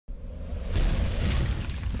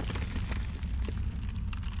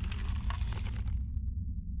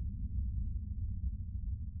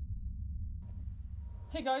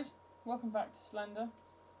Hey guys, welcome back to Slender.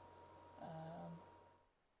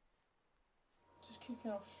 Just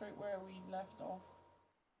kicking off straight where we left off.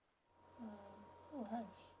 Oh,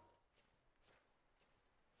 house.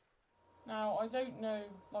 Now, I don't know,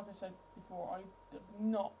 like I said before, I have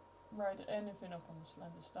not read anything up on the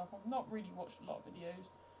Slender stuff. I've not really watched a lot of videos,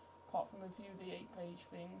 apart from a few of the 8-page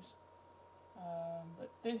things.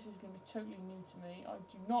 But this is going to be totally new to me. I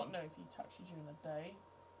do not know if he attacks you during the day.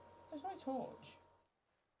 Where's my torch?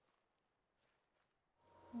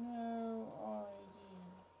 No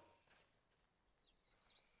idea.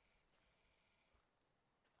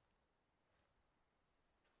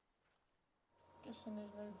 Guessing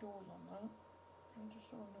there's no doors on that. I just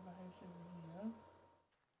saw another house over here.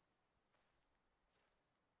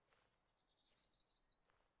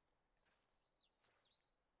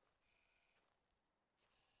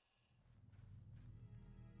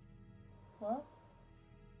 What?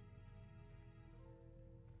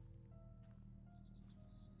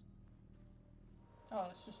 Oh,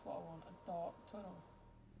 that's just what I want, a dark tunnel.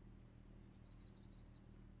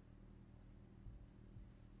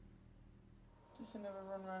 Just another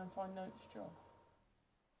run around and find notes job.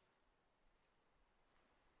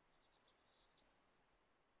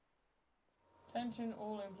 Attention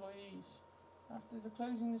all employees. After the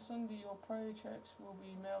closing this Sunday, your prior checks will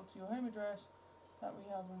be mailed to your home address that we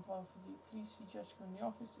have on file for the police. See Jessica in the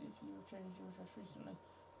office if you have changed your address recently.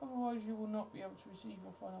 Otherwise, you will not be able to receive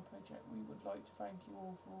your final paycheck. We would like to thank you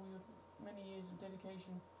all for all your many years of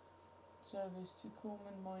dedication, service to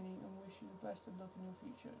Coleman Mining, and wish you the best of luck in your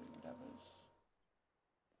future endeavours.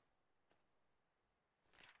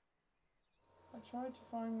 I tried to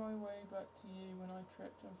find my way back to you when I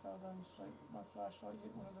tripped and fell down the slope. My flashlight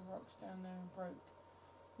hit one of the rocks down there and broke.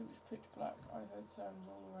 It was pitch black. I heard sounds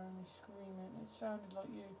all around me screaming. It sounded like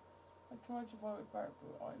you. I tried to fight it back,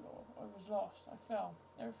 but I was lost. I fell.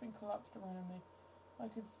 Everything collapsed around me.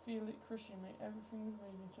 I could feel it crushing me. Everything was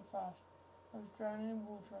moving so fast. I was drowning in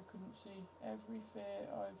water I couldn't see. Every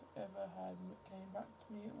fear I've ever had came back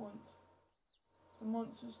to me at once. The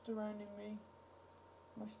monsters surrounding me.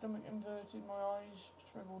 My stomach inverted, my eyes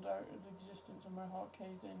shriveled out of existence and my heart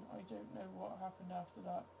caved in. I don't know what happened after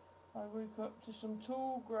that. I woke up to some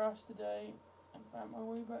tall grass today and found my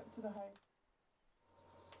way back to the house.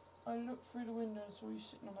 I looked through the window and saw you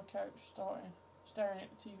sitting on the couch staring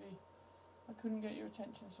at the TV. I couldn't get your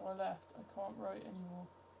attention, so I left. I can't write anymore.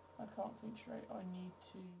 I can't think straight. I need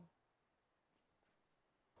to...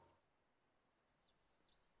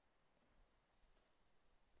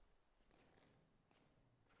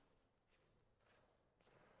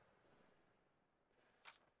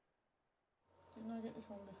 Didn't I get this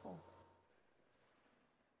one before?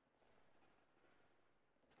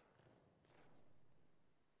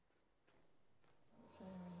 It's over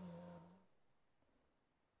here.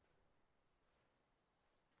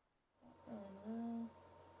 Not going there.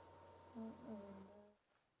 Not going there.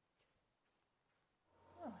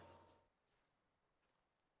 Right.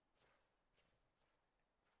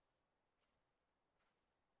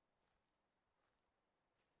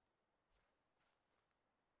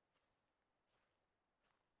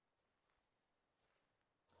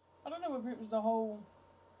 I don't know whether it was the whole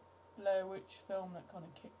Blair Witch film that kind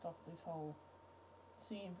of kicked off this whole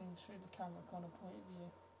seeing things through the camera kind of point of view.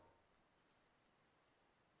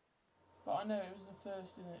 But I know it was the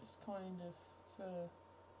first in its kind of for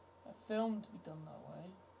a film to be done that way.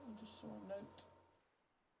 I just saw a note.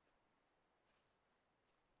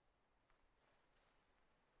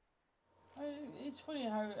 It's funny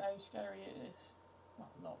how scary it is. Well,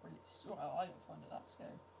 not really. Well, I don't find it that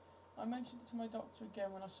scary. I mentioned it to my doctor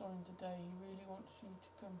again when I saw him today. He really wants you to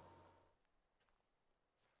come.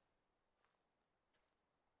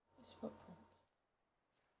 His footprints.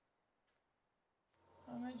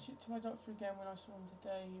 I mentioned it to my doctor again when I saw him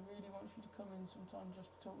today. He really wants you to come in sometime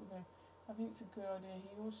just to talk with him. I think it's a good idea.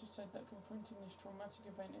 He also said that confronting this traumatic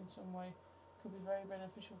event in some way could be very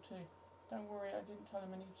beneficial too. Don't worry, I didn't tell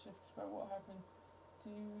him any specifics about what happened.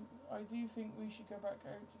 I do think we should go back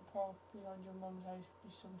out to the park behind your mum's house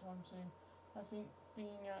sometime soon. I think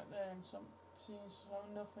being out there and seeing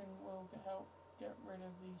nothing will help get rid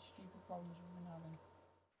of these stupid problems we've been having.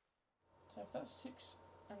 So if that's 6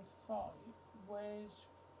 and 5, where's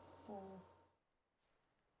 4?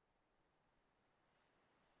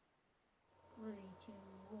 3, 2,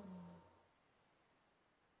 1.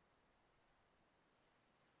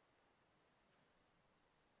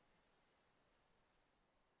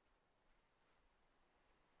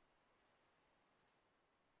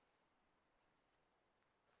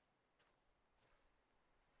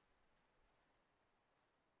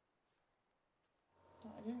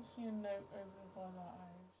 That I didn't see a note over by that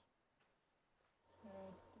house.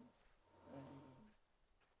 Head this way.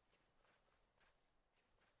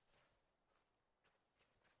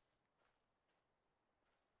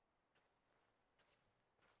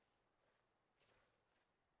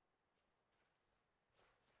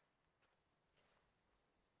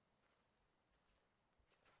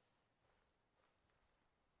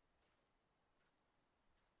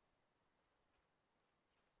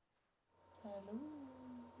 Hello.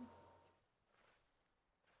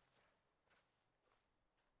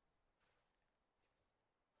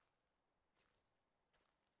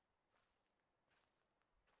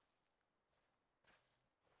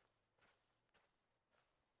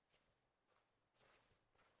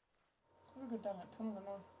 I'll go down that tunnel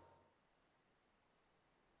now.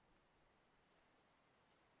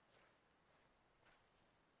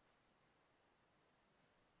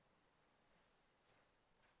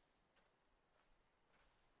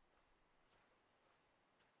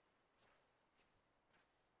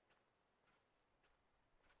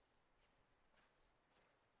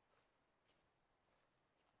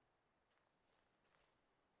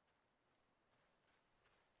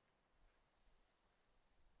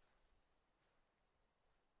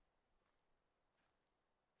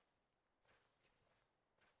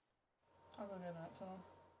 I'll go down that tunnel.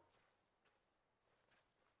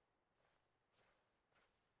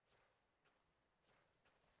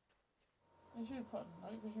 They should have put a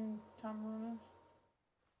night vision camera on us.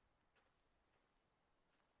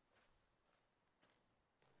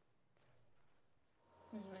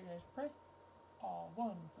 This is where it goes. Press R1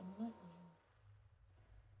 for night vision.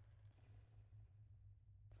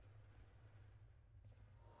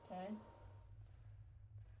 Okay.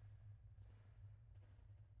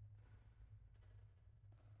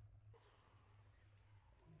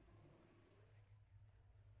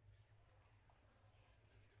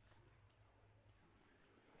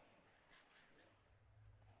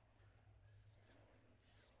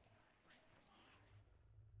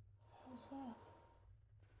 What's that?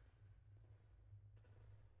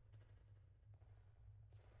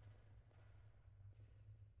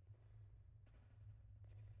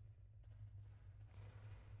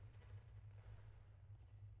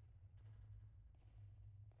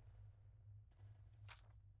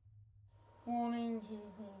 Warning to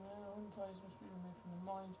all employees must be removed from the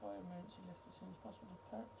mines via emergency list as soon as possible.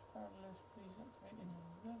 To parallel, please activate in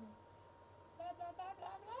blah blah blah blah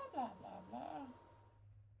blah blah blah blah blah.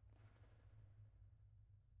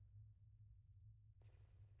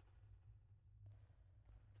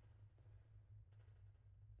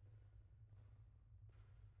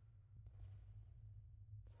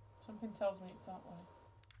 Something tells me it's that way.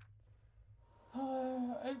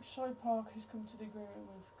 Oakside Park has come to the agreement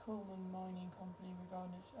with Coleman Mining Company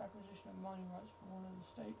regarding its acquisition of mining rights for one of the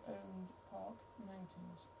state-owned Park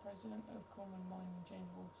Mountains. President of Coleman Mining, James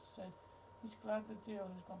Waters, said he's glad the deal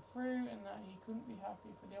has gone through and that he couldn't be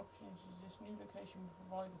happy for the opportunities this new location would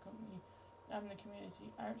provide the company and the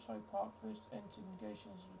community. Outside Park first entered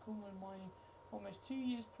negotiations with Coleman Mining almost 2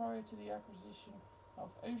 years prior to the acquisition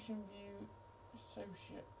of Ocean View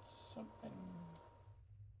Associates something.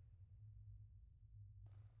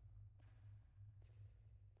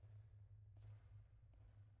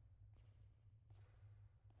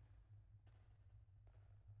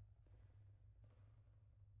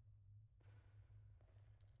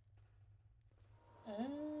 Oh.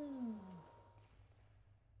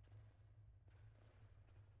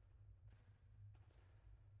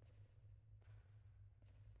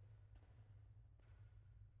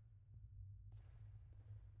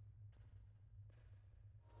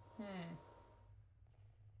 Hmm.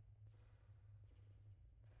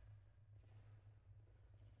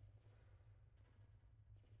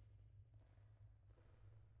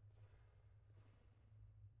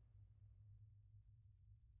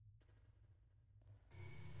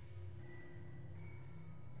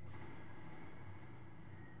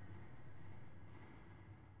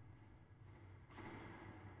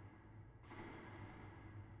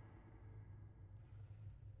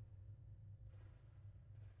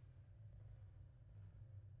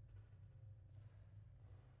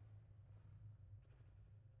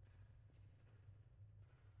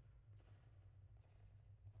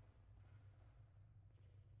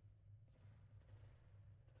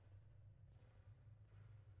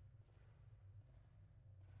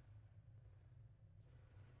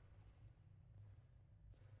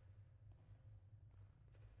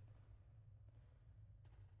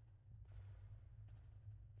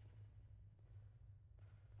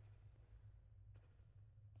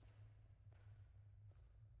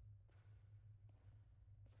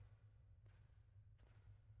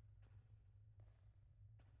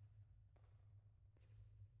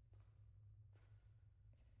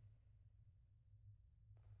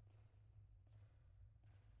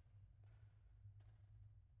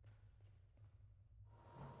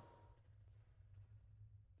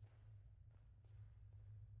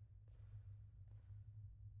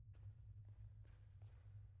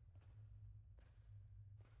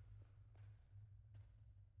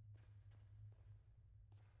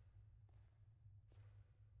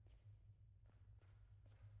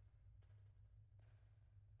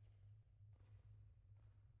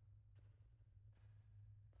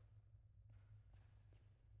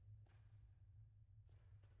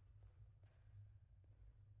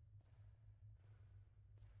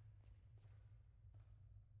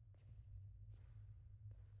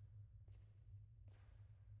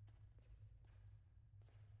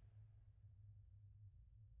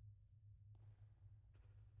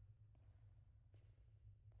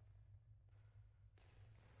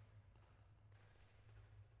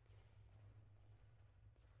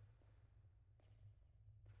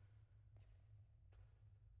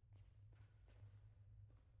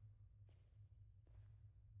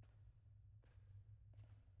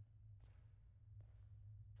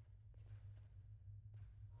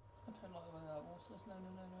 what's this? No.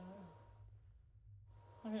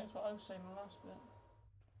 I think that's what I was saying in the last bit.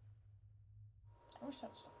 I wish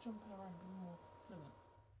I'd stop jumping around and be more fluent.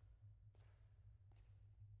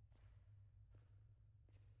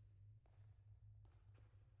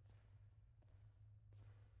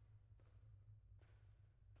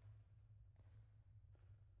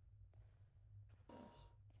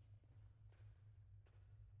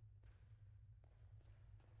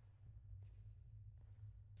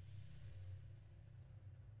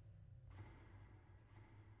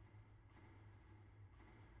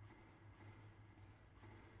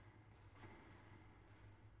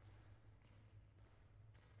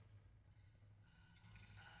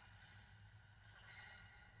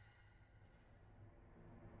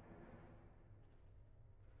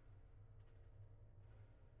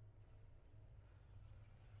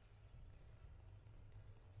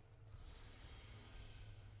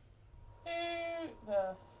 Who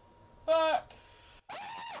the fuck?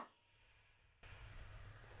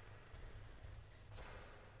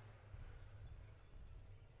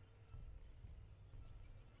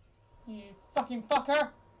 You fucking fucker!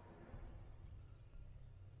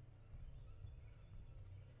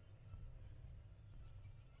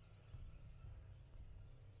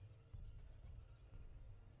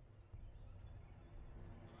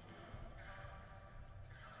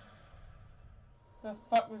 The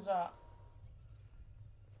fuck was that?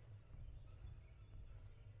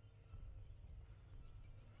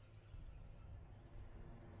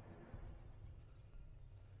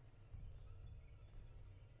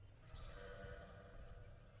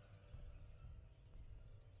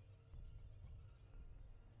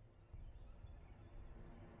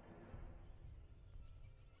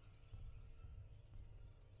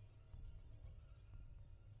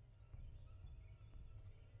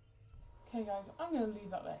 Okay guys, I'm going to leave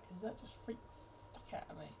that there because that just freaked the fuck out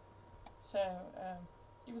of me. So,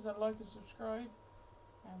 give us a like and subscribe,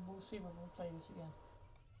 and we'll see when we'll play this again.